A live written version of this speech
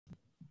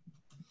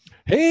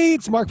Hey,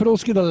 it's Mark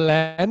Podolsky, the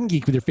Land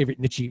Geek, with your favorite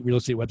niche real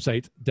estate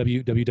website,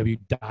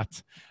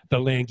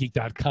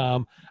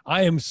 www.thelandgeek.com.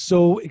 I am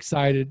so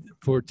excited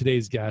for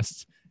today's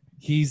guest.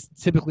 He's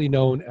typically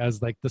known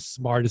as like the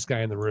smartest guy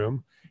in the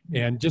room.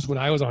 And just when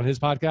I was on his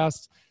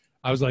podcast,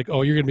 I was like,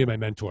 oh, you're going to be my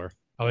mentor.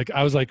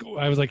 I was like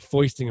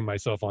foisting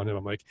myself on him.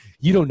 I'm like,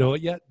 you don't know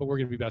it yet, but we're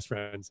going to be best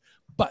friends.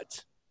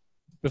 But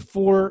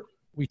before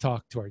we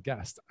talk to our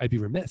guest, I'd be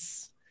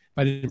remiss if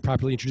I didn't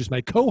properly introduce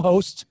my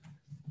co-host,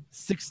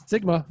 Six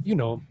Sigma, you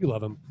know him, you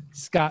love him,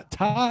 Scott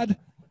Todd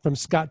from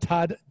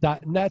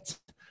scotttodd.net,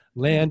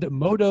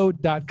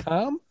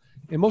 landmodo.com,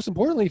 and most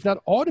importantly, if not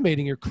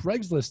automating your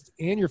Craigslist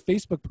and your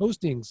Facebook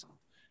postings,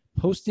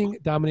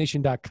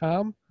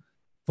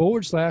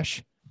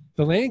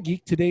 postingdomination.com/The Land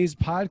Geek. Today's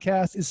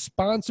podcast is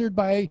sponsored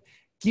by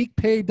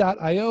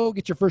geekpay.io.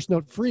 Get your first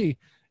note free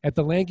at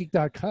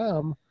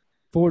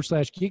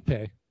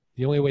thelandgeek.com/geekpay.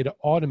 The only way to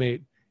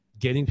automate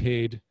getting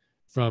paid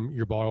from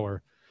your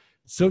borrower.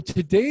 So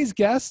today's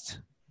guest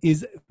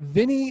is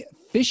Vinnie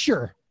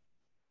Fisher.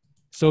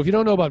 So if you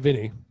don't know about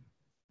Vinnie,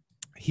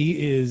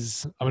 he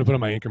is, I'm going to put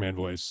on my Anchorman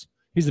voice.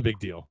 He's a big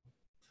deal.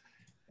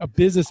 A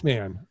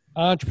businessman,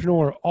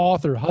 entrepreneur,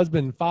 author,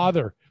 husband,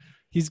 father.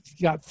 He's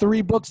got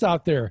 3 books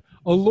out there.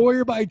 A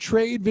lawyer by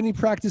trade, Vinnie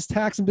practiced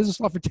tax and business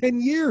law for 10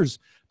 years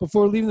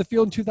before leaving the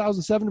field in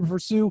 2007 to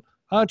pursue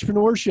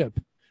entrepreneurship.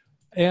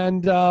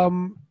 And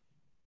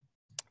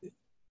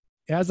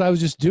as I was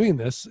just doing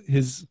this,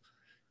 his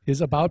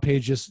about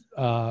page just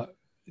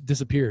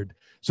disappeared.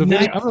 So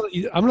Vinnie, I'm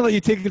gonna let you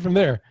take it from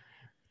there.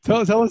 Tell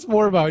us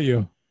more about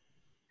you.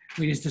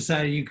 We just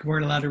decided you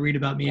weren't allowed to read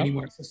about me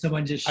anymore, so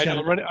someone just shut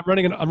I'm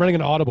running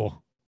an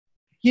Audible.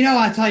 You know,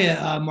 I tell you,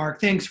 Mark,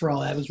 thanks for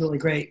all that. It was really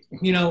great.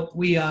 You know,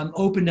 we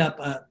opened up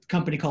a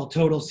company called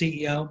Total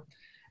CEO,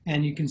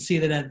 and you can see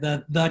that at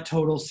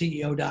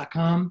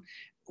thetotalceo.com.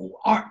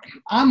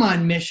 I'm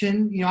on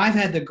mission. You know, I've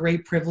had the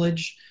great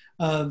privilege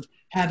of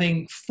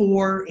having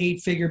 4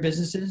 8-figure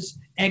businesses,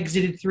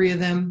 exited 3 of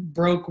them,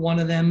 broke 1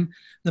 of them.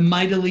 The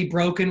mightily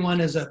broken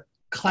one is a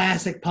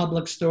classic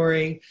public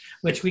story,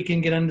 which we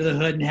can get under the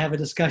hood and have a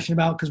discussion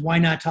about, because why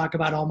not talk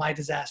about all my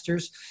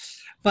disasters?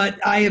 But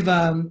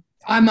I'm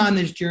on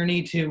this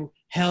journey to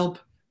help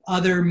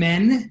other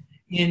men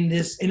in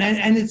this, and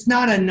it's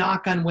not a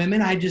knock on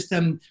women. I just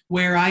am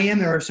where I am.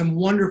 There are some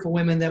wonderful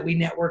women that we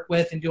network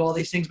with and do all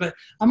these things, but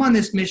I'm on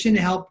this mission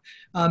to help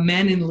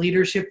men in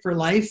leadership for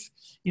life.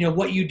 You know,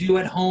 what you do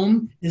at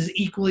home is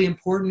equally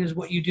important as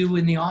what you do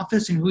in the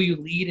office, and who you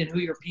lead and who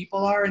your people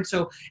are. And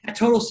so at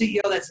Total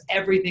CEO, that's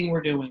everything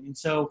we're doing. And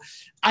so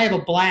I have a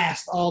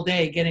blast all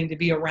day getting to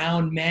be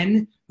around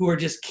men who are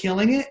just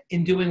killing it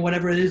and doing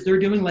whatever it is they're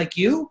doing, like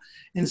you.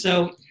 And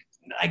so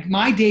like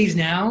my days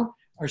now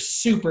are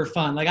super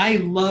fun. Like I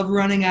love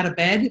running out of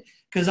bed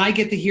because I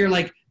get to hear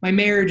like my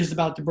marriage is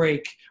about to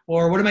break,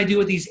 or what am I doing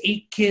with these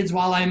 8 kids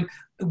while I'm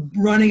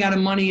running out of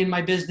money in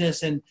my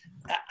business. And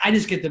I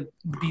just get to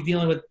be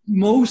dealing with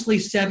mostly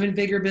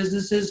 7-figure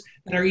businesses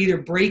that are either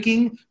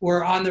breaking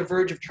or on the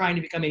verge of trying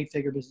to become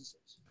 8-figure businesses.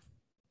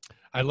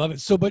 I love it.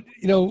 So, but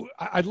you know,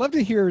 I'd love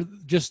to hear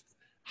just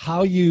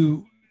how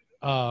you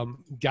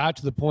got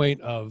to the point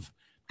of,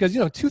 because,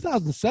 you know,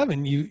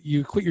 2007,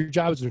 you quit your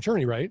job as an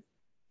attorney, right?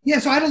 Yeah.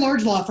 So I had a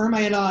large law firm.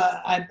 I had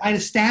a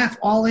staff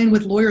all in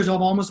with lawyers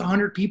of almost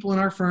 100 people in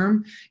our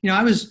firm. You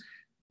know,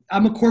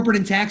 I'm a corporate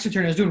and tax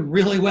attorney. I was doing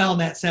really well in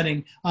that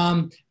setting.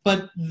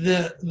 But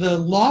the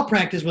law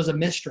practice was a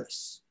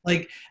mistress.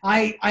 Like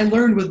I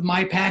learned with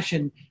my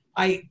passion,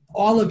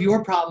 all of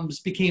your problems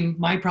became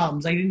my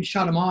problems. I didn't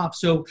shut them off.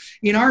 So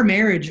in our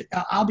marriage,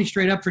 I'll be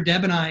straight up, for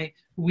Deb and I,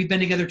 we've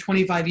been together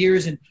 25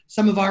 years, and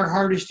some of our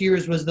hardest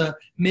years was the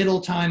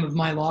middle time of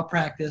my law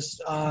practice.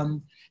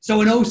 So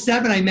in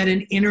 2007, I met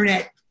an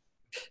internet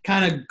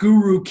kind of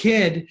guru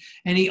kid,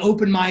 and he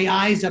opened my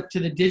eyes up to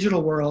the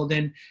digital world.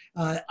 And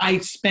I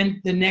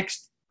spent the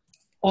next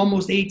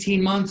almost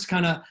 18 months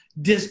kind of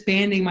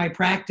disbanding my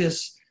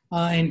practice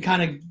and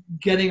kind of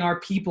getting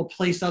our people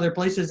placed other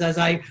places as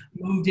I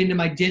moved into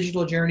my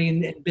digital journey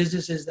and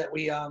businesses that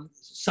we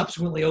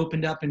subsequently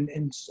opened up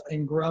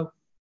and grow.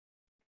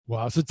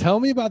 Wow. So tell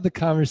me about the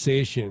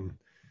conversation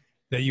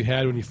that you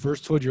had when you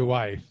first told your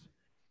wife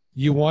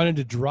you wanted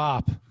to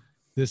drop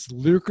this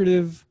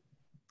lucrative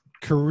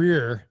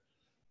career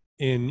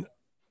in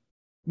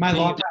my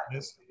law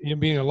practice,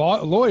 being a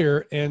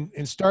lawyer, and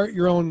start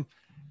your own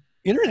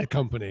internet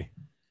company.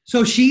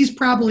 So she's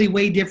probably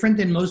way different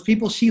than most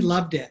people. She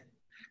loved it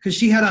because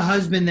she had a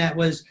husband that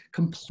was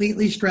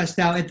completely stressed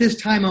out. At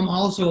this time, I'm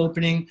also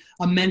opening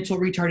a mental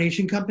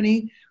retardation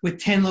company with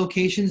 10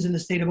 locations in the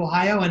state of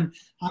Ohio, and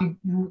I'm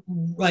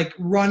like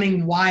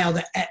running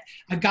wild.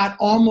 I've got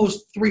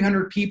almost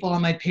 300 people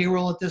on my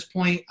payroll at this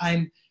point.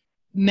 I'm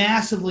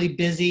massively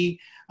busy.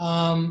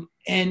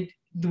 And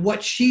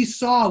what she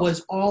saw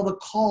was all the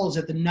calls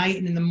at the night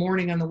and in the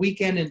morning on the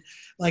weekend, and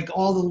like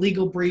all the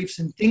legal briefs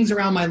and things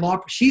around my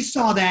law. She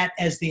saw that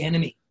as the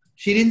enemy.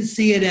 She didn't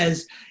see it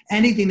as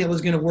anything that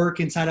was going to work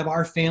inside of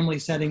our family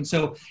setting.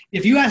 So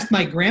if you asked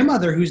my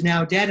grandmother, who's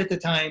now dead at the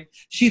time,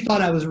 she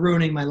thought I was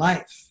ruining my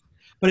life.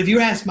 But if you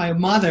ask my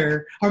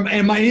mother,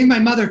 and my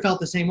mother felt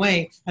the same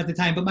way at the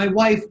time, but my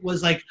wife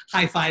was like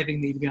high-fiving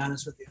me, to be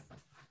honest with you.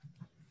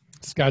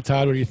 Scott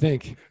Todd, what do you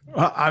think?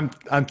 I'm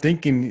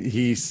thinking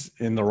he's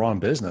in the wrong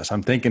business.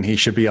 I'm thinking he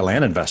should be a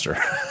land investor.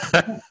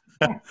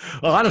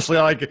 Well, honestly,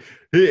 like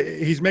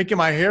he's making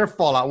my hair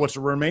fall out. What's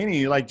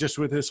remaining, like just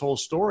with his whole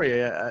story,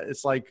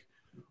 it's like,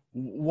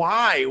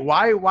 why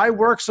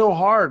work so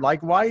hard?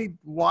 Like,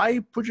 why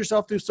put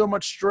yourself through so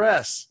much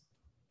stress?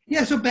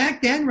 Yeah. So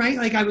back then, right,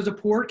 like I was a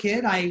poor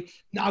kid. I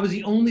was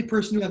the only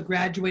person who had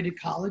graduated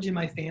college in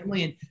my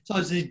family. And so I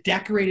was a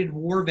decorated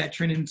war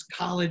veteran in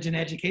college and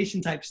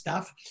education type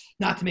stuff,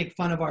 not to make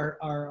fun of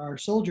our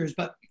soldiers,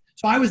 but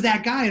so I was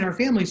that guy in our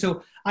family.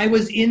 So I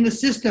was in the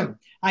system.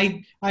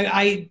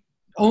 I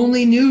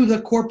only knew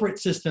the corporate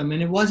system.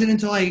 And it wasn't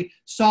until I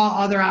saw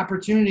other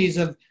opportunities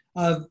of,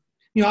 I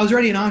was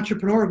already an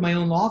entrepreneur of my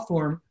own law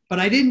firm,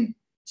 but I didn't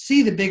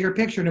see the bigger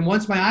picture. And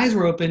once my eyes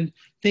were opened,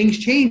 things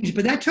changed.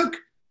 But that took,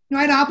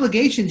 I had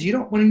obligations.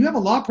 When you have a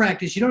law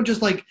practice, you don't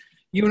just like,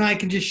 you and I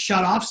can just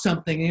shut off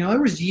something.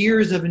 There was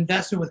years of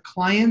investment with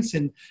clients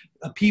and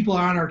people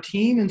on our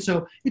team. And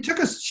so it took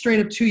us straight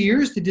up 2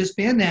 years to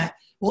disband that.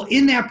 Well,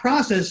 in that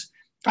process,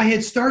 I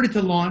had started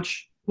to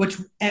launch, which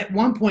at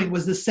one point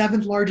was the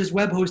 7th largest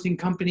web hosting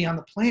company on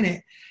the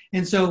planet.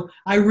 And so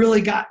I really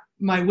got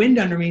my wind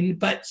under me.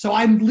 But so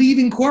I'm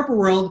leaving corporate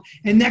world.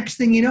 And next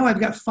thing you know, I've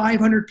got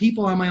 500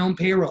 people on my own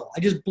payroll. I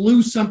just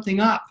blew something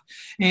up.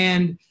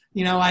 And,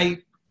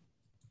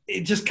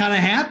 it just kind of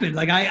happened.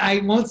 Like I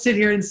won't sit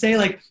here and say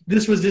like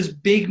this was this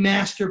big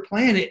master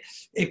plan. It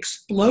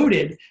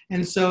exploded.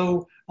 And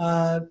so,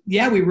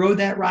 we rode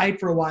that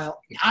ride for a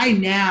while. I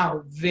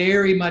now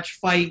very much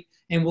fight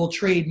and will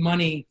trade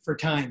money for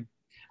time.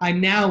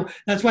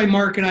 That's why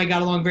Mark and I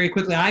got along very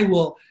quickly. I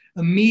will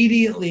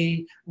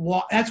immediately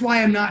that's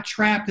why I'm not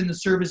trapped in the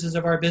services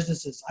of our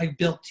businesses. I've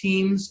built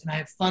teams and I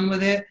have fun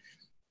with it.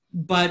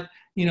 But,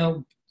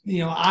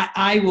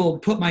 I will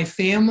put my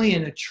family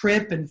in a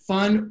trip and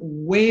fun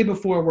way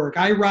before work.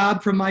 I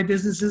rob from my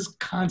businesses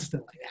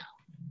constantly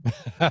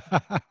now.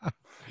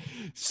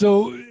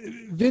 So,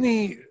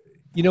 Vinnie,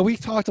 we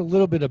talked a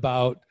little bit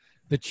about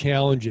the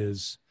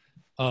challenges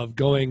of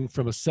going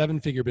from a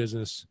 7-figure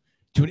business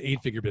to an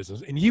 8-figure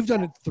business. And you've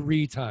done it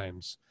 3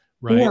 times,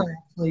 right? 4,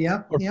 actually,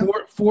 yeah.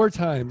 Or 4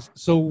 times.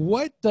 So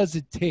what does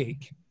it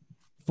take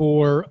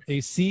for a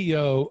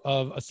CEO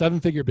of a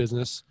 7-figure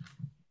business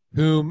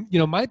whom,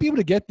 might be able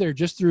to get there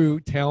just through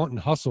talent and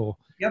hustle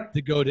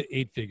to go to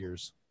 8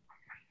 figures?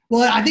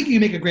 Well, I think you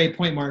make a great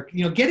point, Mark.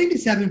 Getting to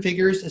 7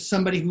 figures as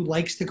somebody who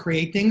likes to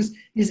create things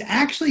is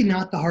actually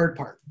not the hard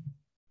part.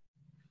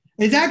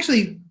 It's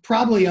actually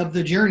probably of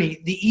the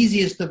journey, the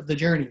easiest of the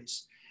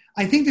journeys.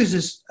 I think there's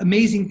this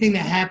amazing thing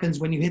that happens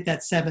when you hit that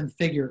 7th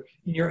figure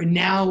and you're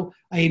now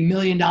a $1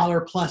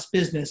 million plus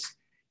business.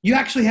 You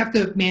actually have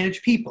to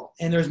manage people,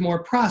 and there's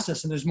more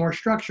process and there's more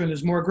structure and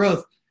there's more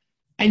growth.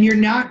 And you're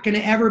not going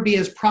to ever be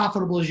as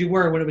profitable as you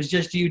were when it was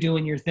just you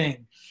doing your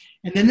thing.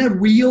 And then the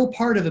real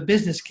part of a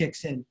business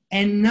kicks in.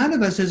 And none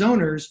of us as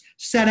owners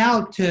set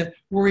out to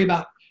worry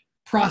about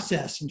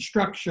process and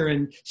structure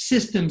and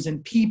systems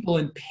and people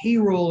and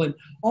payroll and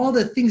all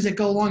the things that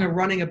go along in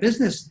running a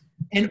business.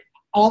 And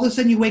all of a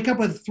sudden you wake up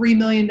with a $3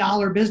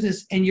 million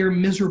business and you're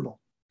miserable.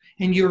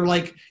 And you're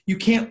like, you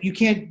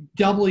can't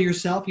double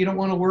yourself. You don't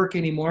want to work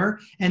anymore.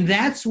 And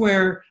that's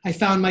where I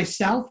found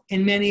myself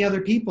and many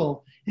other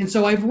people. And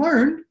so I've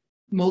learned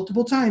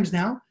multiple times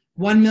now,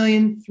 1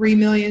 million, 3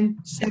 million,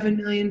 7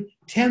 million,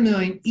 10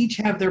 million, each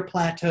have their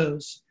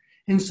plateaus.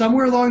 And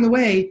somewhere along the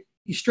way,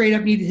 you straight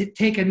up need to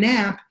take a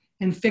nap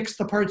and fix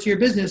the parts of your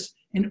business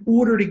in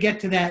order to get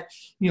to that,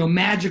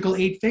 magical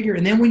 8-figure.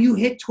 And then when you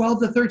hit 12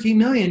 to 13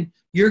 million,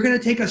 you're going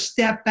to take a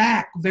step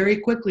back very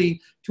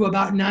quickly to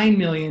about 9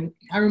 million.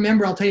 I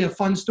remember, I'll tell you a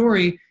fun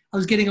story. I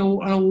was getting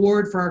an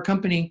award for our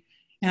company.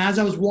 And as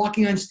I was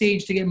walking on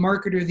stage to get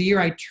Marketer of the Year,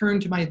 I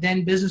turned to my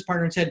then business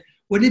partner and said,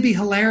 wouldn't it be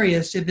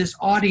hilarious if this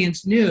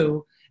audience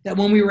knew that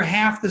when we were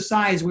half the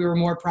size, we were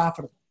more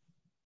profitable?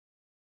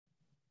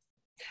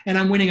 And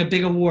I'm winning a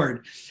big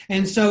award.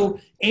 And so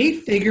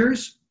 8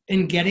 figures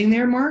in getting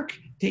there, Mark,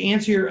 to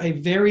answer a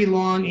very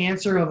long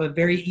answer of a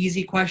very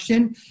easy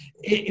question,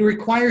 it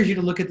requires you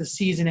to look at the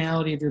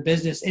seasonality of your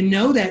business and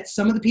know that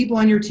some of the people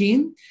on your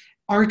team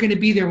aren't going to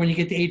be there when you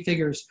get to 8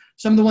 figures.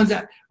 Some of the ones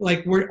that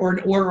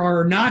or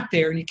are not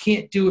there, and you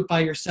can't do it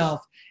by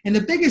yourself. And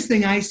the biggest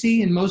thing I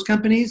see in most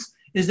companies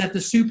is that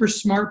the super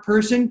smart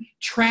person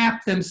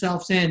trap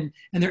themselves in,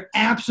 and they're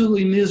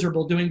absolutely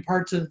miserable doing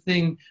parts of the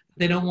thing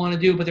they don't want to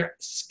do, but they're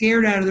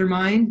scared out of their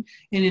mind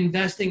and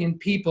investing in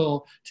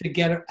people to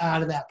get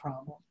out of that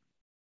problem.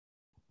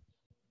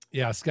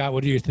 Yeah, Scott,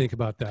 what do you think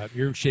about that?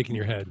 You're shaking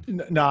your head.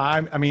 No,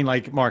 I mean,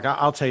 like Mark,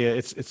 I'll tell you,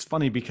 it's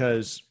funny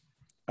because,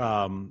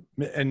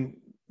 and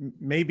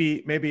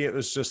maybe it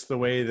was just the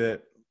way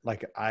that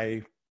like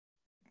I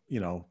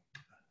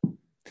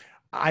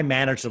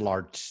managed a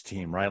large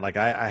team, right? Like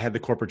I had the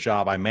corporate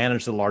job, I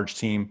managed a large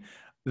team.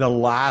 The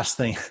last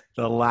thing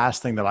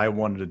that I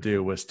wanted to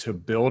do was to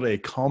build a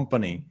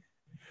company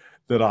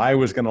that I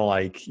was going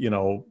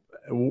to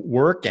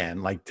work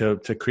in, like to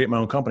create my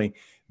own company,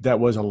 that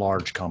was a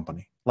large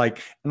company.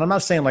 Like, and I'm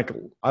not saying like,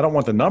 I don't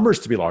want the numbers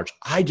to be large.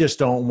 I just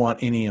don't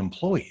want any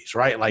employees,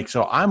 right? Like,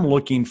 so I'm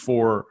looking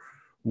for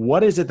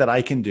what is it that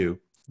I can do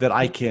that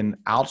I can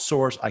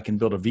outsource. I can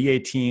build a VA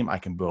team. I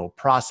can build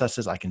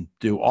processes. I can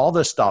do all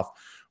this stuff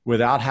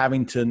without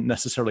having to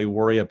necessarily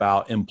worry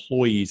about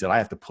employees that I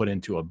have to put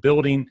into a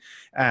building.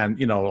 And,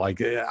 you know,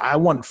 like I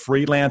want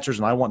freelancers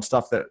and I want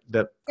stuff that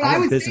I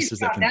want businesses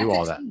that can do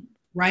all that.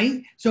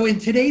 Right. So in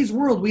today's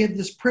world, we have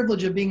this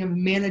privilege of being able to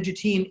manage a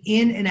team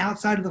in and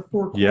outside of the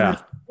four corners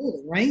of the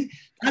building, right?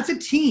 That's a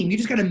team. You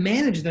just got to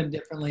manage them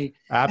differently.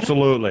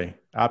 Absolutely.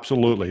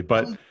 Absolutely.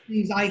 But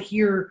things I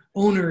hear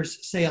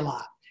owners say a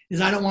lot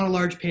is I don't want a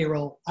large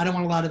payroll. I don't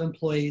want a lot of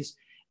employees.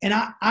 And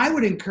I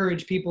would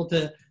encourage people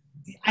to,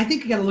 I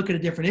think you got to look at a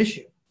different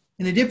issue.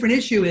 And the different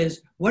issue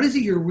is, what is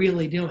it you're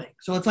really doing?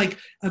 So it's like,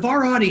 if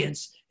our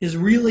audience is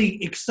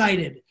really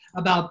excited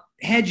about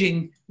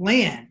hedging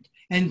land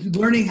and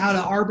learning how to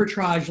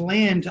arbitrage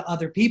land to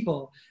other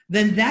people,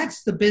 then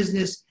that's the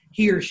business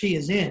he or she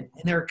is in,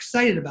 and they're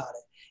excited about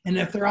it. And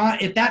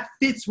if that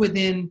fits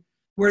within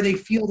where they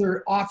feel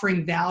they're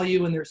offering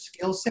value in their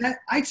skill set,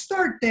 I'd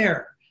start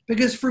there.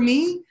 Because for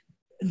me,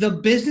 the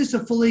business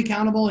of Fully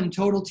Accountable and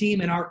Total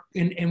Team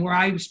and where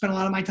I spend a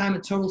lot of my time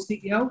at Total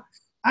CEO,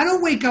 I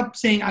don't wake up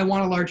saying I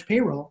want a large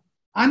payroll.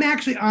 I'm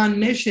actually on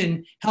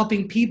mission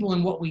helping people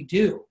in what we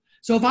do.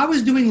 So if I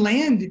was doing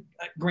land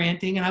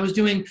granting and I was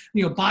doing,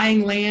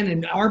 buying land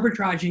and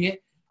arbitraging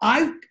it,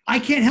 I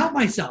can't help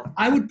myself.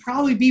 I would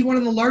probably be one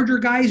of the larger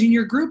guys in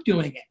your group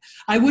doing it.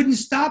 I wouldn't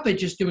stop at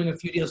just doing a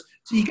few deals.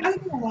 So you got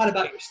to know a lot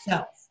about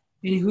yourself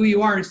and who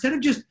you are instead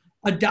of just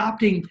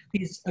adopting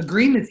these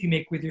agreements you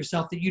make with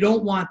yourself that you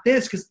don't want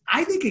this, because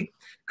I think it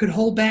could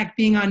hold back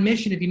being on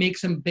mission if you make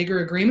some bigger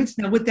agreements.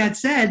 Now, with that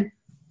said,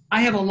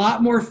 I have a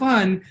lot more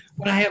fun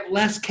when I have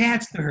less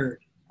cats to herd.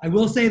 I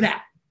will say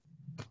that.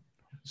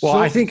 Well,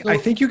 I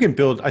think you can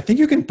build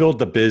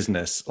the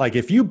business. Like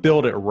if you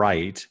build it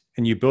right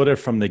and you build it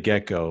from the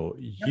get-go,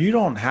 you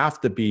don't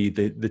have to be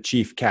the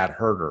chief cat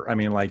herder. I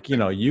mean, like,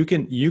 you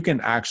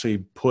can actually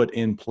put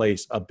in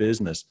place a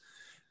business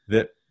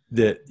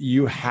that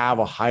you have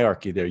a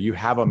hierarchy there. You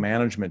have a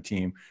management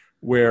team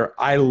where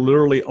I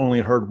literally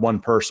only herd one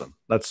person.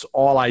 That's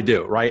all I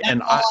do. Right.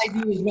 That's all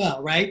I do as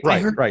well. Right.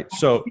 Right.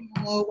 So,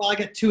 well, I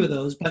got two of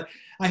those, but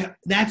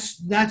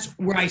that's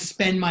where I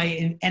spend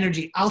my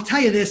energy. I'll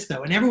tell you this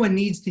though, and everyone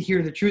needs to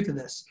hear the truth of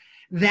this.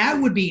 That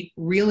would be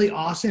really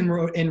awesome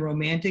and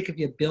romantic if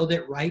you build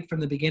it right from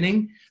the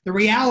beginning. The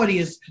reality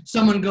is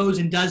someone goes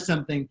and does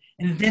something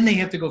and then they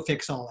have to go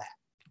fix all that.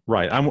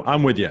 Right.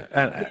 I'm with you.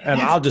 And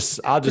I'll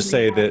just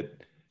say that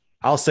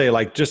I'll say,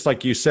 like, just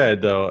like you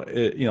said, though,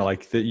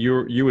 like that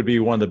you would be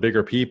one of the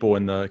bigger people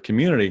in the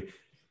community.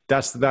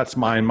 That's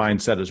my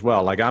mindset as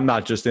well. Like, I'm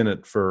not just in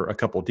it for a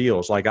couple of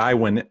deals. Like I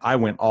went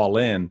all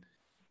in,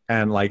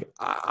 and like,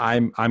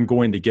 I'm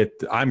going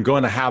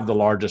to have the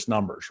largest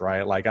numbers,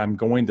 right? Like I'm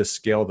going to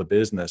scale the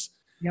business.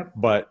 Yep.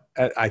 But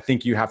I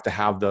think you have to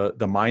have the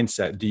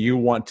mindset. Do you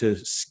want to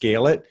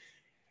scale it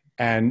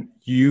and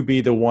you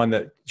be the one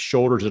that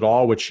shoulders it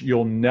all, which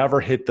you'll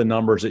never hit the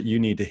numbers that you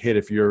need to hit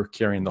if you're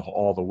carrying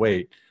all the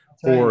weight?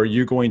 Right. Or are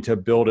you going to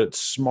build it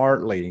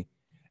smartly?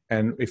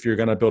 And if you're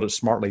going to build it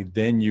smartly,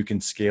 then you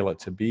can scale it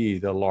to be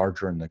the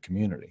larger in the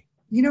community.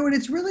 And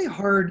it's really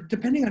hard,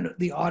 depending on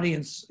the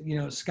audience,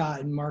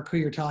 Scott and Mark, who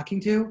you're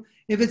talking to.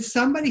 If it's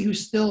somebody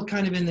who's still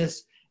kind of in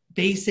this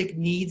basic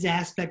needs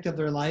aspect of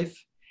their life,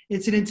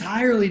 it's an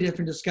entirely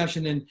different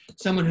discussion than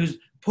someone who's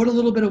put a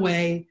little bit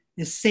away,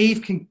 is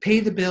safe, can pay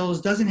the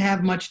bills, doesn't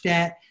have much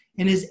debt,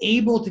 and is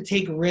able to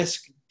take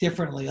risk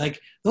differently. Like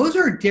those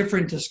are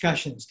different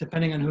discussions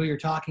depending on who you're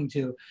talking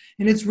to.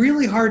 And it's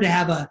really hard to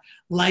have a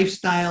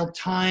lifestyle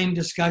time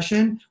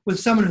discussion with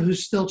someone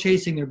who's still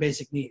chasing their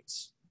basic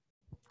needs.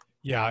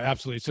 Yeah,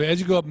 absolutely. So as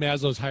you go up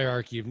Maslow's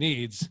hierarchy of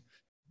needs,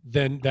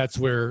 then that's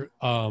where,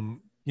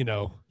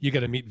 you got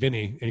to meet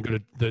Vinnie and go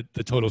to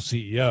the Total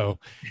CEO,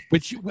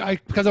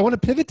 because I want to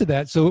pivot to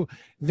that. So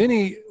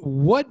Vinnie,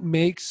 what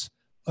makes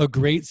a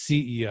great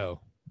CEO?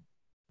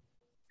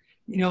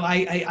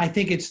 I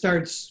think it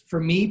starts for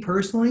me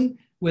personally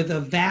with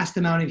a vast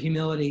amount of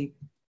humility.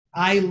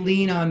 I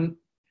lean on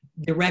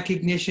the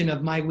recognition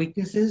of my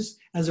weaknesses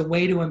as a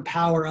way to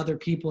empower other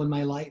people in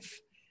my life.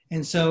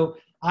 And so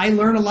I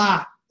learn a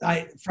lot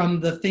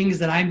from the things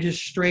that I'm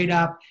just straight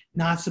up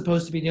not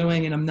supposed to be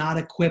doing and I'm not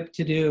equipped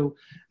to do.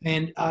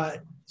 And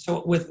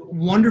so with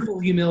wonderful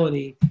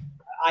humility,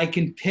 I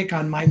can pick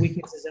on my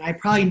weaknesses, and I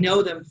probably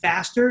know them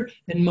faster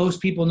than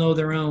most people know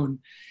their own.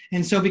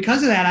 And so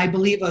because of that, I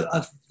believe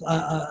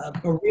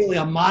really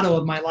a motto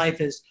of my life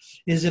is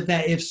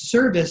if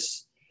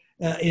service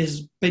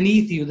is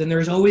beneath you, then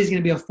there's always going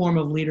to be a form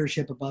of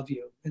leadership above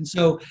you. And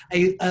so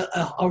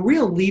a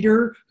real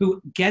leader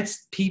who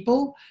gets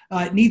people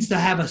needs to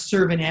have a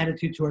servant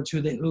attitude towards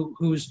who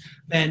he's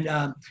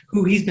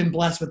been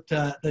blessed with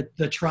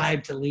the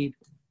tribe to lead.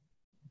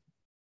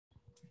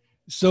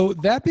 So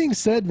that being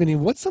said, Vinnie,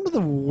 what's some of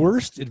the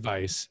worst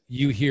advice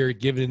you hear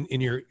given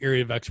in your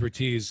area of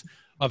expertise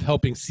of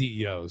helping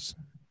CEOs?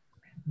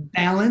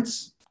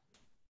 Balance.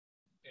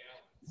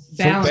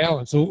 So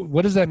balance. So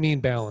what does that mean,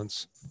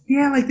 balance?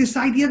 Yeah, like this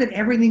idea that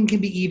everything can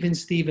be even,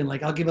 Steven.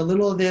 Like I'll give a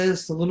little of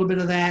this, a little bit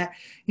of that.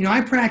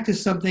 I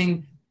practice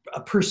something,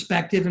 a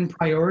perspective and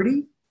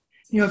priority.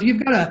 If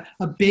you've got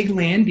a big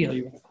land deal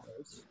you want to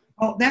close,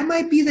 well, that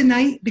might be the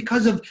night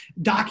because of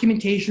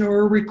documentation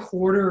or a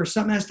recorder or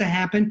something has to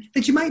happen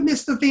that you might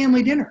miss the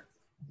family dinner.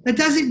 That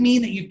doesn't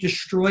mean that you've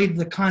destroyed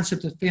the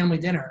concept of family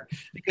dinner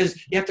because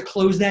you have to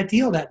close that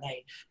deal that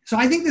night. So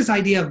I think this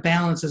idea of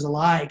balance is a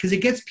lie because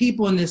it gets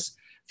people in this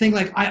thing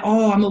like,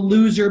 I'm a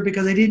loser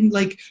because I didn't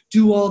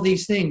do all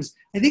these things.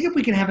 I think if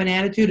we can have an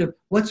attitude of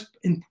what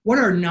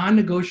are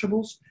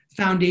non-negotiables,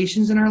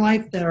 foundations in our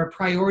life that are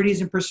priorities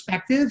and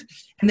perspective,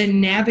 and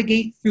then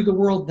navigate through the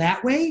world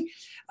that way,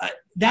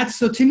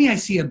 so to me, I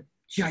see a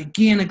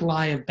gigantic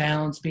lie of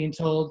balance being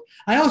told.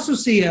 I also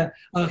see a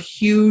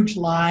huge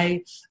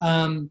lie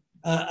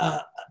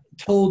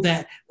told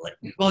that,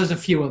 well, there's a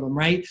few of them,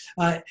 right?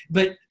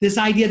 But this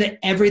idea that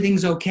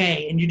everything's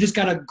okay and you just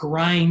got to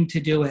grind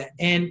to do it.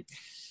 And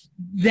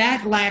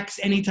that lacks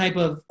any type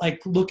of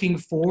looking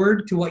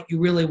forward to what you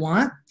really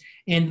want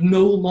and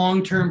no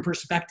long-term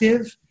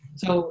perspective.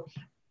 So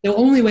the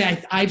only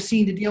way I've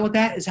seen to deal with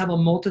that is have a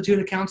multitude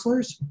of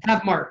counselors,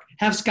 have Mark,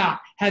 have Scott,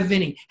 have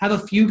Vinny, have a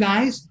few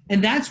guys.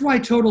 And that's why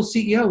Total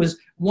CEO is,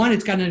 one,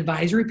 it's got an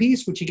advisory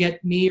piece, which you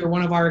get me or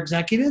one of our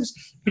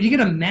executives, but you get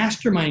a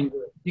mastermind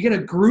group. You get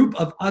a group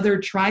of other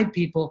tribe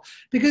people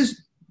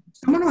because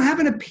someone will have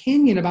an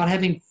opinion about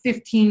having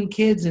 15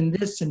 kids and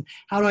this and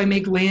how do I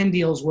make land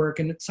deals work.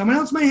 And someone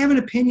else might have an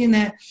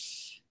opinion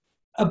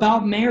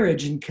about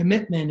marriage and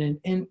commitment.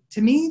 And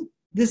to me,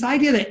 this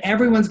idea that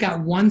everyone's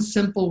got one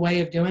simple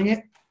way of doing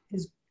it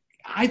is,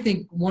 I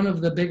think, one of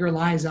the bigger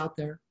lies out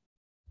there.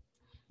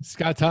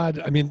 Scott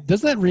Todd, I mean,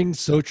 doesn't that ring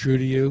so true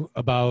to you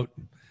about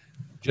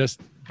just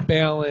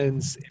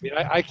balance? I mean,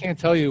 I can't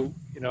tell you,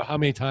 how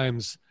many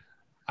times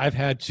I've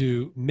had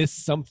to miss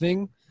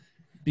something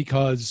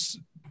because,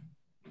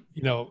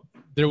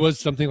 there was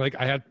something like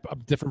I had a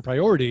different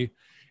priority.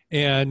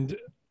 And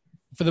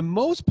for the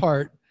most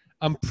part,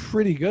 I'm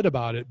pretty good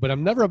about it, but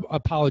I'm never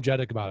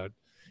apologetic about it.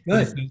 Good. In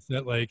the sense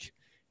that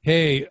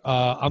hey,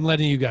 I'm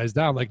letting you guys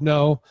down.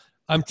 No,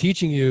 I'm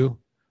teaching you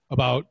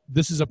about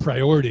this is a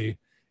priority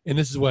and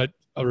this is what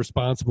a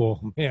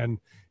responsible man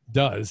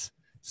does.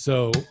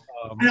 So,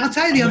 and I'll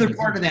tell you the other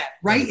part of that,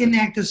 right in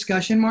that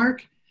discussion,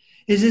 Mark,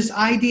 is this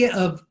idea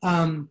of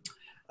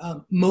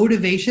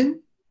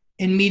motivation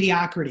and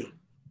mediocrity.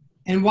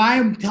 And why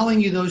I'm telling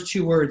you those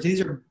two words,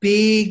 these are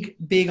big,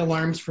 big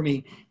alarms for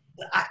me.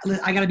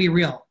 I got to be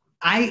real.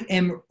 I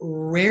am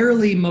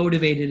rarely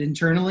motivated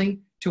internally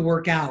to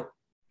work out.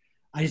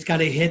 I just got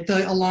to hit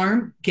the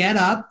alarm, get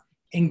up,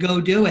 and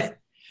go do it.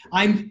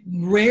 I'm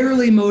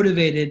rarely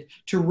motivated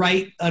to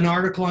write an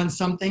article on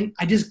something.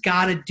 I just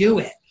got to do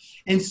it.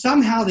 And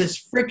somehow this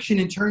friction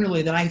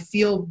internally that I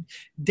feel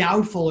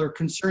doubtful or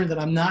concerned that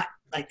I'm not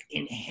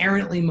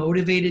inherently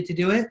motivated to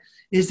do it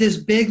is this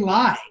big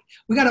lie.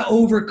 We got to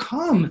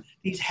overcome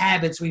these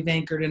habits we've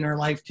anchored in our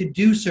life to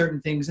do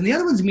certain things. And the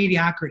other one's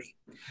mediocrity.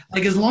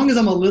 As long as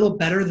I'm a little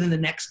better than the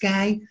next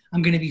guy,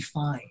 I'm going to be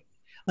fine.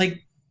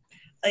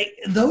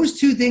 Those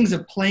two things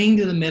of playing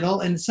to the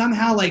middle and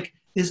somehow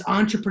this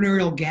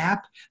entrepreneurial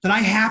gap that I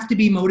have to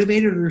be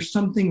motivated or there's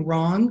something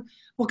wrong.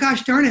 Well,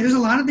 gosh darn it, there's a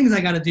lot of things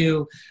I got to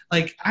do.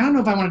 I don't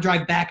know if I want to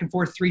drive back and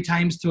forth 3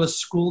 times to a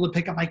school to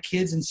pick up my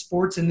kids in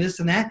sports and this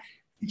and that.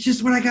 It's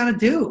just what I got to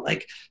do.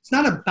 It's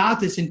not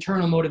about this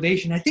internal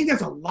motivation. I think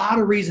that's a lot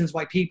of reasons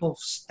why people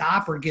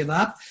stop or give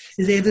up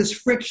is they have this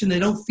friction. They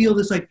don't feel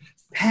this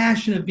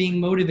passion of being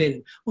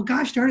motivated. Well,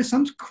 gosh darn it,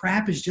 some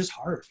crap is just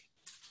hard.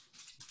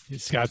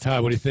 Scott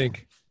Todd, what do you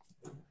think?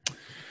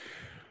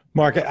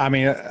 Mark, I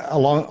mean,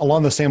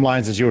 along the same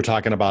lines as you were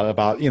talking about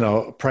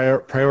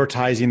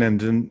prioritizing and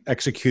then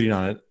executing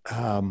on it.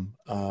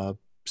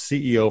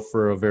 CEO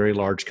for a very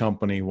large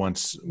company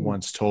once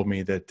told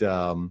me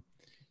that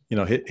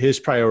his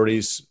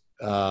priorities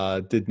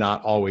did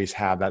not always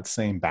have that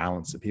same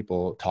balance that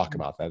people talk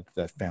about,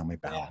 that family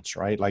balance,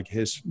 right?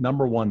 His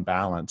number one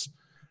balance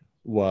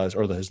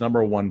his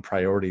number one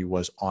priority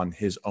was on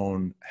his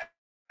own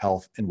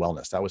health and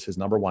wellness. That was his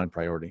number one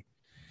priority.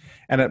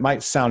 And it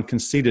might sound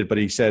conceited, but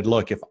he said,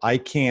 look, if I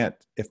can't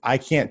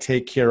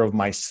take care of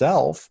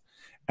myself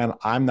and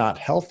I'm not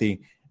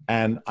healthy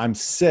and I'm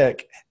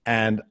sick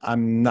and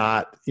I'm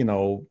not,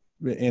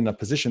 in a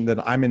position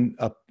that I'm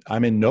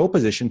in no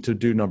position to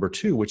do number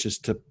 2, which is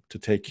to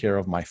take care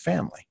of my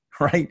family.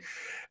 Right.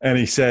 And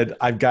he said,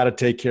 I've got to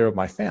take care of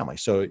my family.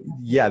 So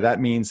yeah,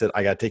 that means that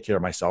I got to take care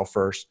of myself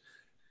first,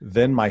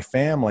 then my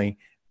family,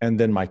 and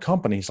then my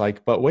company. He's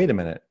like, but wait a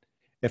minute.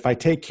 If I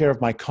take care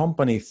of my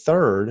company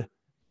third,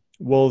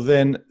 well,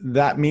 then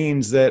that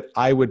means that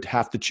I would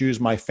have to choose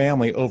my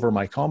family over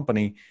my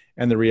company.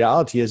 And the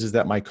reality is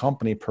that my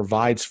company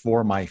provides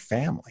for my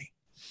family.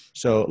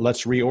 So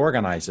let's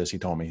reorganize this. He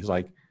told me, he's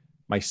like,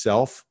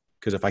 myself,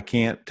 because if I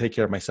can't take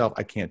care of myself,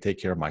 I can't take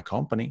care of my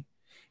company.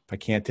 If I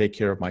can't take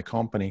care of my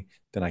company,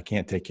 then I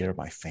can't take care of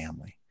my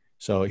family.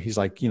 So he's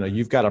like,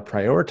 you've got to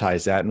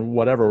prioritize that, and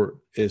whatever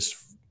is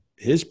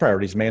his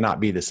priorities may not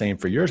be the same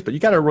for yours, but you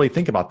got to really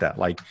think about that.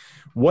 Like,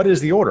 what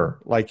is the order?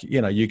 Like,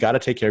 you got to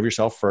take care of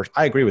yourself first.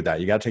 I agree with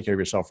that. You got to take care of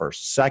yourself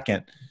first.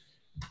 Second,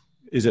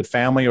 is it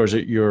family or is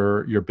it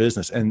your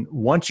business? And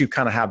once you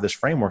kind of have this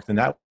framework, then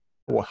that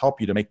will help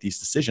you to make these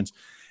decisions.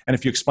 And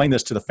if you explain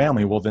this to the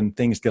family, well, then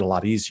things get a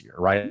lot easier,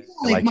 right?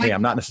 Like, hey,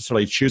 I'm not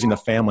necessarily choosing the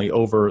family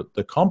over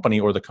the company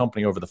or the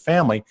company over the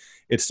family.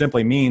 It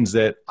simply means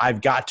that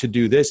I've got to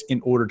do this in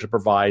order to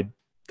provide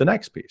the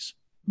next piece.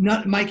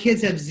 My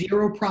kids have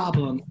zero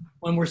problem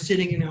when we're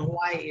sitting in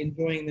Hawaii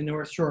enjoying the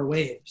North Shore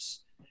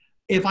waves.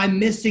 If I'm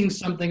missing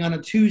something on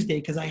a Tuesday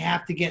because I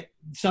have to get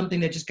something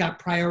that just got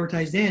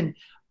prioritized in,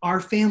 our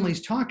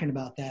family's talking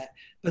about that.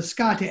 But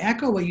Scott, to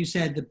echo what you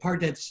said, the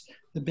part that's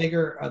the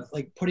bigger of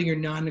like putting your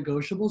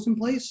non-negotiables in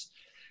place,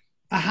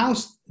 a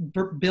house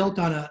built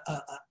on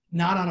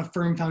not on a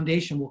firm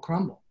foundation will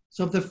crumble.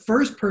 So if the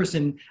first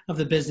person of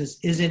the business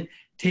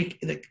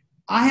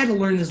I had to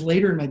learn this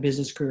later in my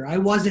business career. I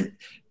wasn't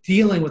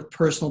dealing with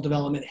personal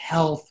development,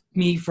 health,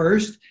 me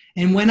first.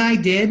 And when I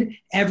did,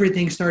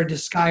 everything started to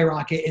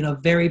skyrocket in a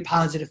very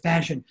positive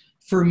fashion.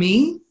 For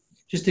me,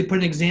 just to put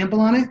an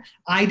example on it,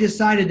 I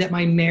decided that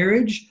my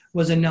marriage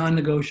was a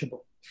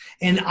non-negotiable.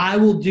 And I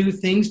will do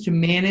things to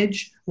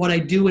manage what I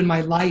do in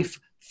my life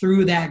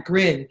through that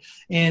grid.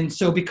 And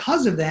so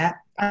because of that,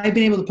 I've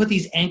been able to put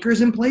these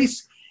anchors in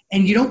place,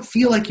 and you don't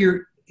feel like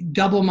you're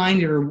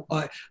double-minded or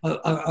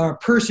a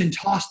person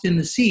tossed in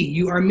the sea.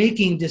 You are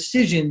making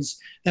decisions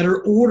that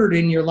are ordered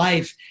in your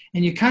life,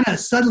 and you kind of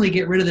suddenly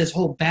get rid of this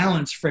whole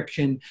balance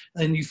friction,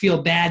 and you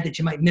feel bad that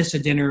you might miss a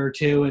dinner or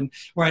two,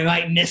 or I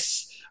might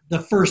miss the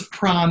first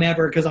prom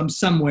ever because I'm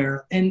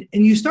somewhere. And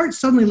you start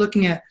suddenly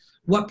looking at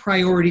what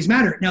priorities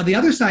matter. Now, the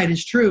other side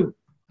is true.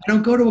 I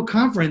don't go to a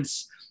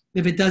conference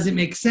if it doesn't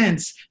make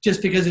sense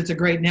just because it's a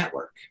great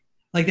network.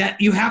 Like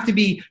that, you have to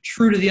be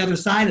true to the other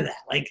side of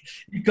that. Like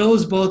it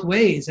goes both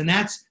ways. And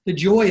that's the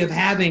joy of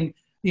having,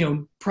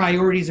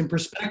 priorities and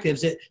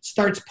perspectives. It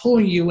starts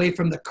pulling you away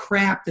from the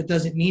crap that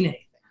doesn't mean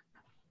anything.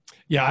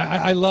 Yeah,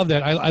 I love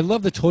that. I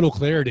love the total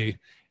clarity.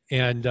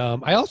 And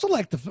I also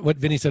like what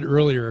Vinny said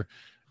earlier.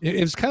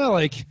 It was kind of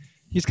like,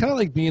 he's kind of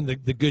like being the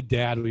good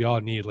dad we all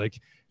need. Like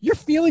your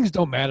feelings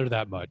don't matter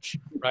that much,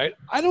 right?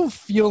 I don't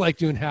feel like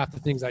doing half the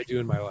things I do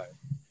in my life,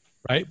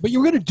 right? But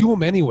you're going to do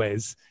them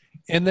anyways.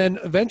 And then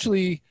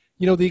eventually,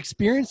 the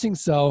experiencing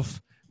self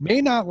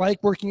may not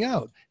like working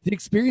out. The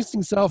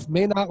experiencing self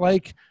may not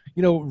like,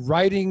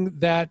 writing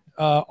that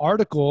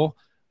article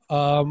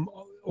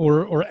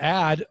or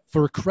ad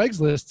for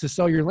Craigslist to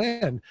sell your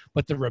land.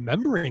 But the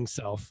remembering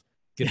self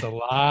gets a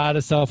lot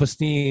of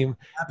self-esteem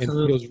and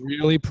feels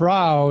really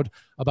proud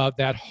about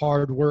that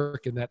hard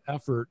work and that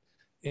effort.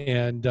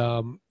 And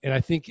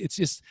I think it's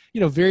just,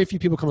 very few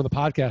people come on the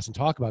podcast and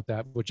talk about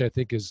that, which I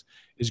think is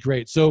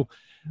great. So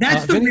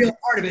that's the real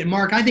part of it,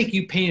 Mark. I think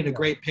you painted a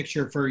great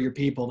picture for your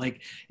people.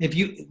 Like if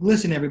you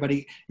listen,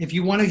 everybody, if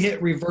you want to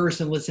hit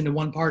reverse and listen to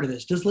one part of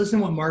this, just listen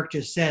to what Mark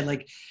just said.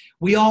 Like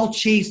we all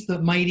chase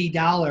the mighty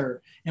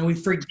dollar and we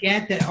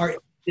forget that our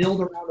build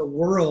around a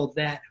world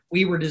that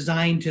we were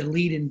designed to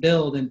lead and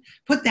build, and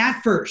put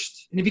that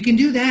first. And if you can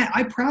do that,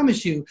 I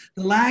promise you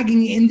the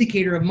lagging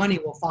indicator of money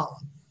will follow.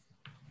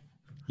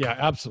 Yeah,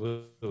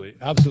 absolutely.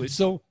 Absolutely.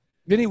 So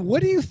Vinny,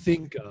 what do you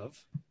think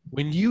of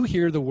when you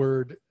hear the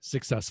word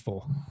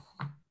successful?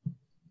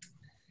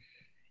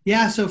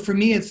 Yeah. So for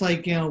me, it's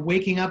like,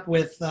 waking up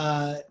with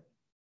a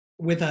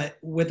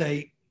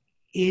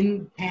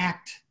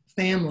intact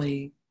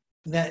family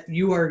that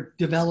you are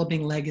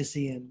developing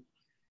legacy in.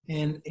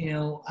 And,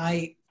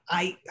 I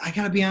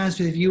gotta be honest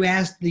with you, if you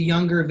asked the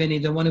younger Vinny,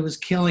 the one who was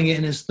killing it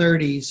in his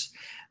 30s,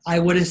 I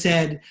would have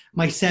said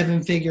my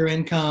 7-figure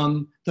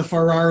income, the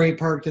Ferrari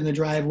parked in the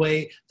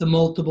driveway, the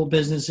multiple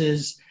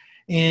businesses.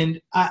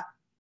 And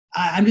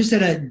I'm just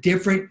at a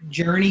different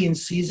journey and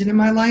season in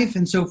my life.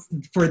 And so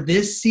for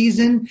this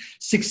season,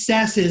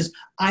 success is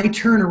I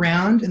turn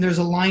around and there's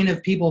a line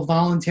of people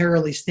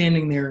voluntarily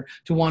standing there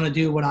to want to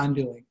do what I'm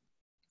doing.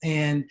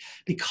 And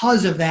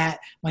because of that,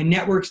 my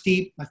network's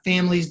deep, my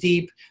family's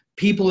deep,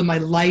 people in my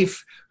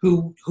life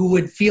who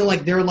would feel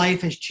like their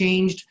life has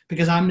changed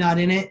because I'm not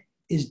in it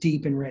is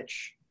deep and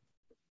rich.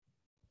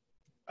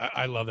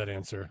 I love that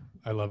answer.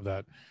 I love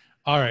that.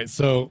 All right.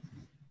 So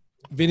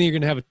Vinny, you're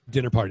going to have a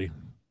dinner party.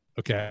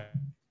 Okay.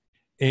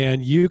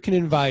 And you can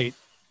invite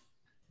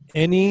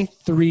any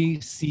 3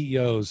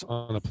 CEOs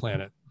on the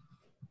planet.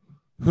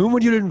 Whom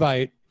would you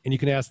invite? And you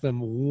can ask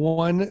them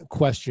one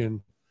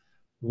question.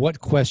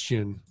 What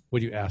question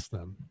would you ask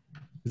them?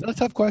 Is that a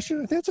tough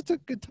question? I think that's a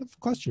good, tough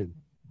question.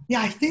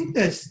 Yeah, I think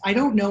I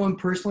don't know him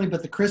personally,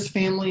 but the Chris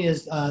family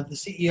is the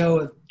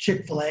CEO of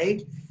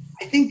Chick-fil-A.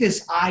 I think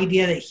this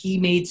idea that he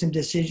made some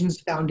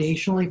decisions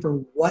foundationally for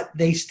what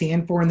they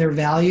stand for and their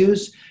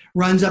values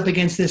runs up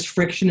against this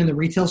friction in the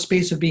retail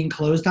space of being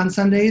closed on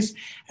Sundays.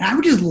 And I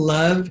would just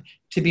love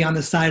to be on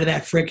the side of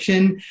that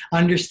friction,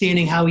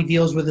 understanding how he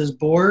deals with his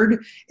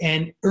board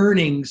and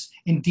earnings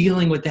and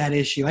dealing with that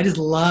issue. I just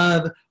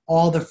love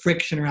all the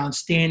friction around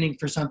standing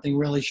for something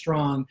really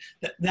strong.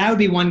 That would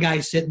be one guy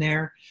sitting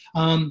there.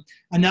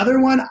 Another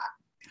one,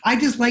 I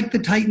just like the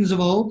Titans of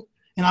old,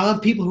 and I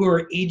love people who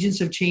are agents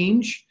of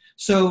change.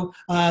 So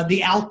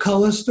the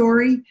Alcoa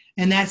story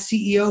and that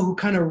CEO who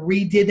kind of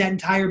redid that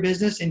entire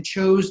business and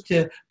chose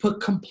to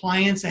put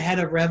compliance ahead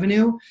of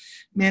revenue,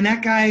 man,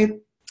 that guy,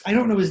 I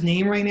don't know his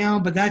name right now,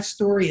 but that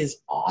story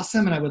is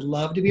awesome, and I would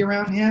love to be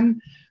around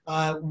him.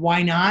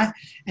 Why not?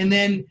 And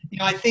then,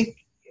 I think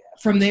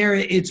from there,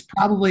 it's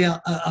probably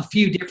a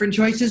few different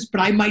choices,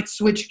 but I might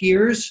switch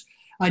gears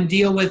and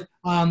deal with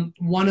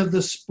one of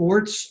the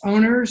sports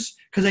owners,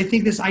 because I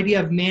think this idea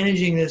of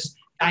managing this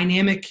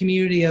dynamic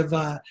community of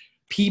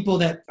people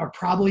that are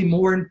probably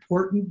more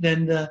important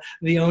than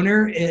the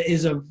owner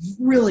is a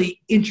really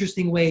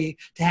interesting way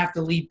to have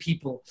to lead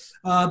people.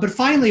 But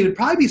finally, it would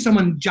probably be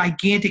someone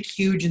gigantic,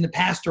 huge in the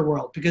pastor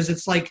world, because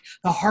it's like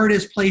the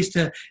hardest place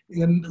to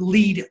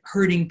lead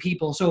hurting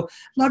people. So I'd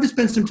love to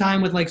spend some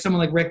time with like someone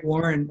like Rick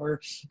Warren,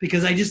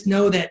 because I just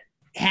know that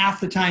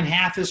half the time,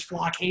 half his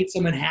flock hates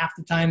him and half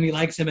the time he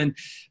likes him. And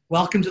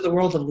welcome to the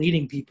world of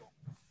leading people.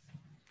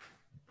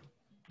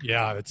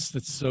 Yeah,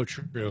 that's so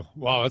true.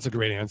 Wow, that's a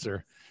great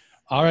answer.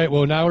 All right,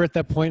 well, now we're at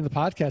that point in the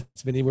podcast,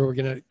 Vinnie, where we're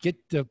going to get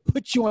to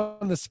put you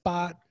on the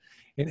spot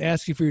and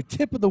ask you for your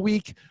tip of the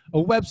week, a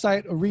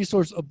website, a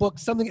resource, a book,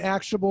 something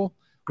actionable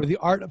where the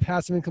art of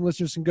passive income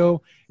listeners can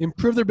go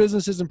improve their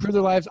businesses, improve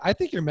their lives. I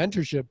think your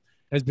mentorship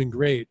has been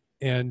great.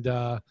 And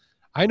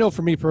I know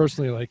for me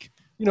personally, like,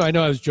 I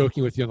know I was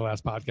joking with you on the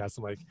last podcast.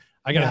 I'm like,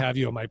 I got to have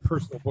you on my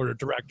personal board of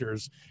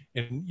directors,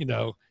 and, you're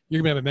going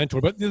to be my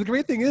mentor. But the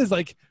great thing is,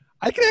 like,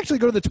 I can actually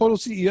go to the Total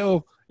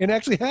CEO and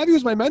actually have you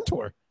as my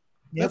mentor.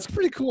 Yep. That's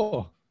pretty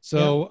cool.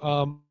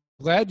 So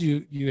glad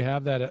you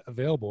have that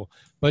available.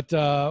 But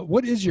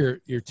what is your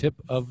tip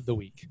of the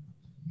week?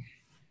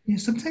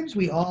 Sometimes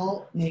we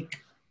all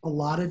make a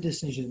lot of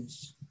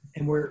decisions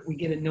and we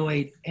get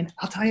annoyed. And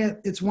I'll tell you,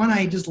 it's one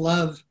I just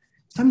love.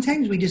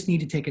 Sometimes we just need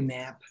to take a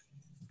nap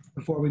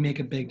before we make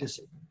a big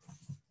decision.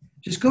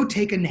 Just go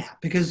take a nap,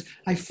 because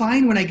I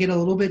find when I get a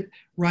little bit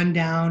run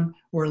down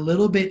or a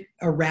little bit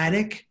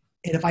erratic,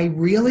 and if I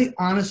really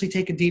honestly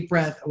take a deep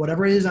breath,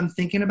 whatever it is I'm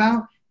thinking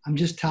about, I'm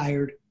just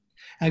tired.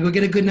 I go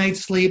get a good night's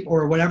sleep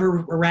or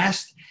whatever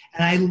rest,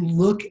 and I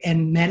look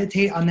and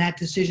meditate on that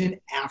decision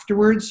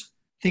afterwards,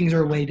 things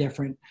are way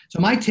different. So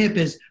my tip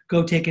is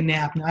go take a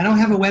nap. Now, I don't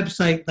have a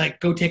website like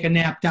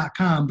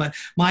gotakeanap.com, but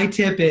my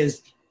tip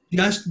is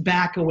just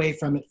back away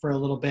from it for a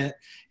little bit.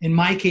 In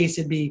my case,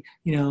 it'd be,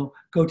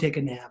 go take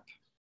a nap.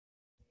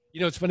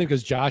 It's funny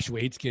because Josh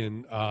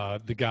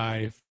Waitzkin, the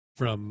guy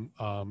from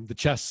the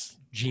Chess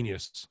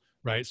Genius,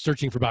 right?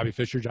 Searching for Bobby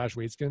Fischer, Josh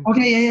Waitzkin.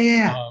 Okay,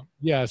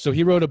 yeah. So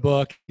he wrote a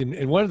book,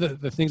 and one of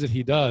the things that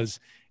he does,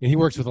 and he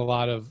works with a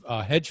lot of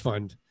hedge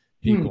fund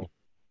people,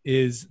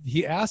 is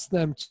he asks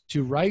them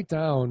to write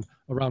down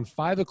around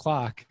 5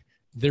 o'clock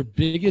their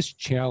biggest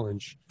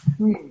challenge,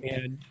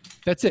 and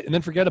that's it. And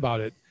then forget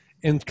about it,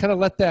 and kind of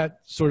let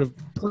that sort of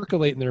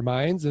percolate in their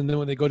minds. And then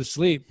when they go to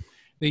sleep,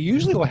 they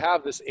usually will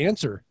have this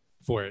answer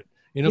for it.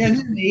 Isn't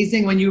it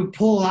amazing when you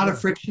pull a lot of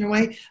friction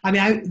away? I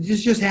mean,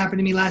 this just happened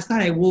to me last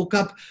night. I woke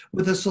up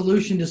with a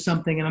solution to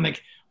something, and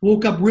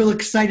woke up real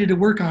excited to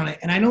work on it.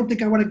 And I don't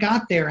think I would have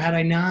got there had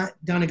I not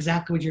done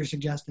exactly what you're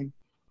suggesting.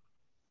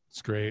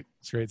 It's great.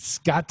 It's great.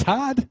 Scott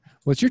Todd,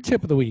 what's your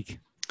tip of the week?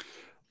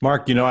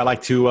 Mark, I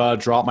like to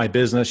draw out my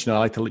business. I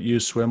like to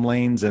use swim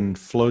lanes and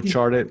flow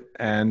chart it,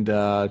 and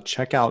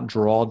check out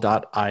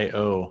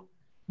draw.io.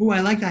 Oh,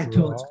 I like that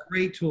tool. It's a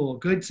great tool.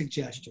 Good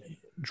suggestion.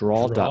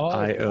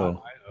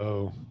 Draw.io.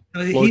 Flow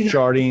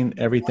charting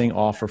everything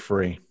off for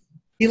free.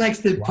 He likes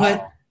to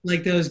put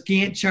like those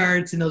Gantt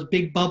charts and those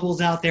big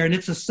bubbles out there, and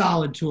it's a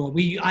solid tool.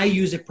 I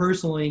use it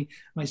personally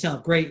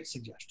myself. Great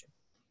suggestion.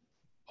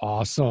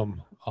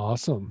 Awesome.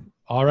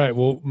 All right.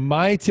 Well,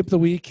 my tip of the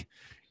week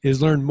is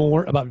learn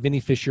more about Vinnie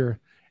Fisher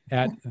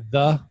at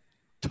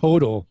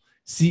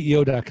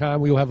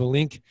thetotalceo.com. We will have a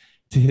link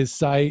to his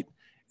site.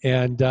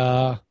 And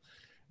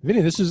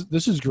Vinnie, this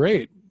is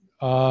great.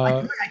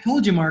 I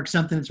told you, Mark,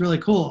 something that's really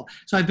cool.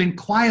 So I've been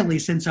quietly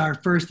since our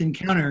first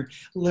encounter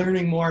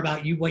learning more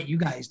about what you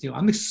guys do.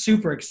 I'm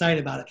super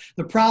excited about it.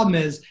 The problem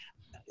is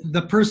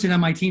the person on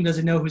my team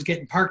doesn't know who's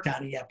getting parked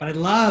on it yet, but I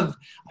love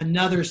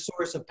another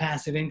source of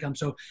passive income.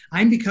 So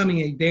I'm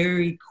becoming a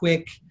very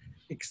quick,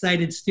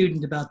 excited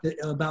student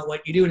about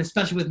what you do. And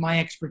especially with my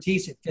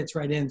expertise, it fits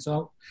right in.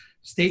 So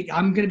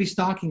I'm going to be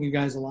stalking you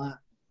guys a lot.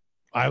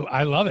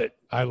 I love it.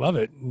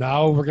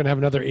 Now we're going to have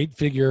another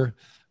 8-figure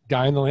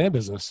guy in the land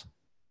business,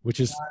 which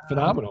is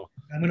phenomenal.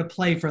 I'm going to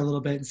play for a little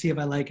bit and see if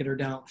I like it or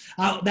don't.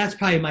 That's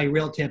probably my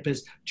real tip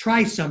is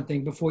try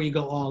something before you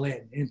go all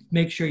in, and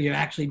make sure you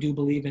actually do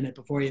believe in it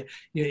before you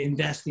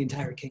invest the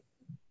entire kingdom.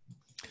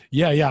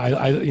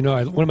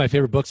 Yeah. One of my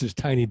favorite books is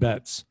Tiny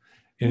Bets,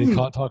 and it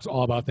talks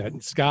all about that.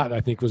 And Scott,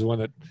 I think, was the one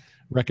that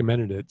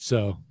recommended it.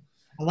 So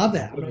I love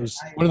that. One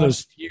of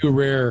those few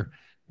rare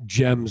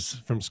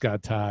gems from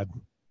Scott Todd.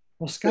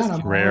 Well, Scott,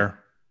 I'm rare.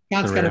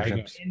 Scott's got an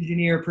Directives.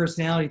 engineer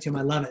personality to him.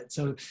 I love it.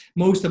 So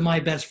most of my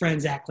best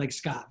friends act like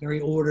Scott,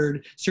 very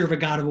ordered, serve a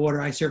God of order.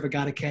 I serve a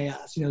God of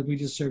chaos. We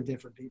just serve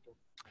different people.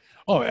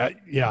 Oh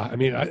yeah, I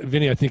mean,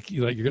 Vinny, I think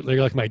you're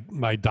like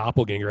my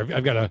doppelganger.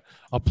 I've got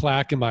a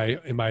plaque in my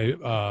in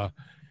my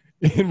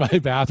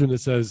bathroom that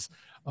says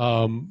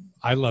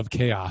I love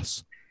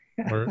chaos,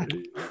 or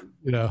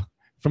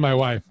from my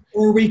wife.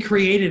 Or we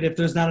create it if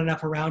there's not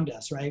enough around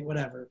us, right?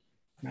 Whatever.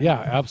 Right? Yeah,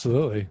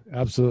 absolutely.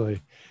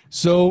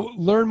 So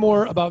learn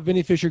more about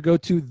Vinnie Fisher. Go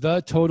to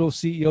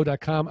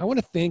thetotalceo.com. I want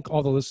to thank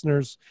all the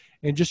listeners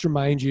and just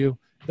remind you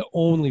the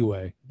only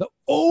way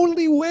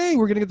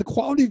we're going to get the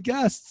quality of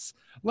guests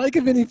like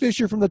a Vinnie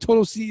Fisher from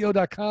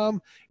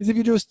thetotalceo.com is if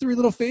you do us three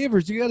little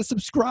favors. You got to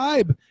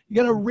subscribe. You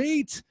got to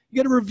rate. You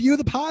got to review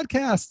the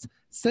podcast.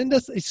 Send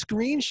us a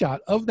screenshot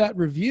of that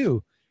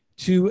review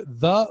to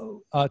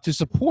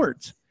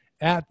support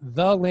at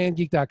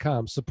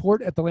thelandgeek.com.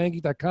 Support at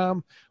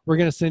thelandgeek.com. We're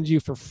going to send you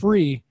for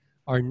free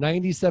our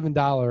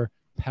 $97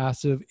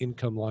 passive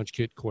income launch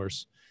kit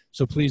course.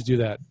 So please do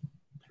that.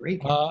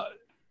 Great.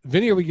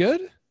 Vinny, are we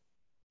good?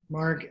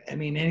 Mark, I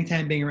mean,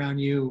 anytime being around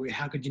you,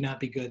 how could you not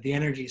be good? The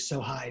energy is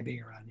so high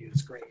being around you.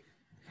 It's great.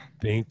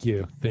 Thank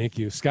you.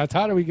 Scott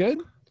Todd, are we good?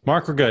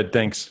 Mark, we're good.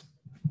 Thanks.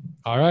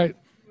 All right.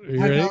 Are you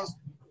ready?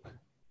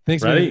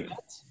 Thanks. Ready? Vinny.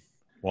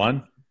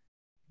 1,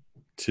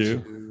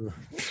 2,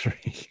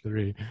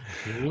 3.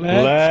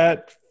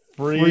 Let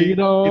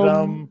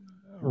freedom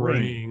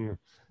ring.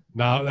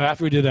 Now,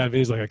 after we did that,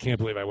 Vinny's like, I can't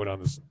believe I went on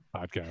this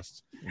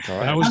podcast. All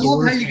right. That was I the love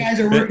worst. how you guys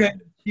are working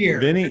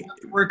here. Vinny,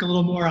 work a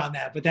little more on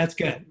that, but that's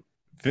good.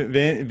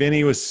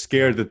 Vinny was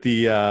scared that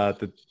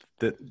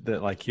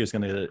that like he was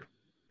going to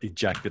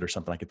eject it or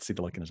something. I could see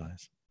the look in his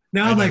eyes.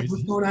 Now I'm like,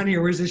 what's going on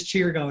here? Where's this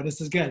cheer going?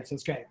 This is good. So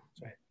it's great.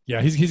 That's right.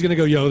 Yeah, he's gonna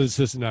go yell at his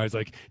assistant now. He's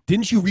like,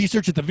 "Didn't you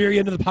research at the very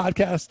end of the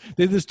podcast?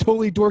 They did this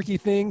totally dorky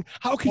thing.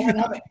 How can you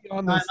not be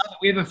on this?"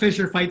 We have a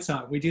Fisher fight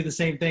song. We do the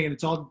same thing, and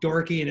it's all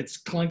dorky and it's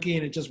clunky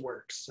and it just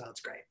works. So it's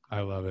great.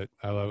 I love it.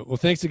 Well,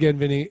 thanks again,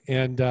 Vinny,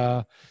 and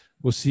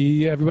we'll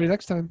see everybody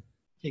next time.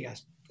 See you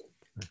guys.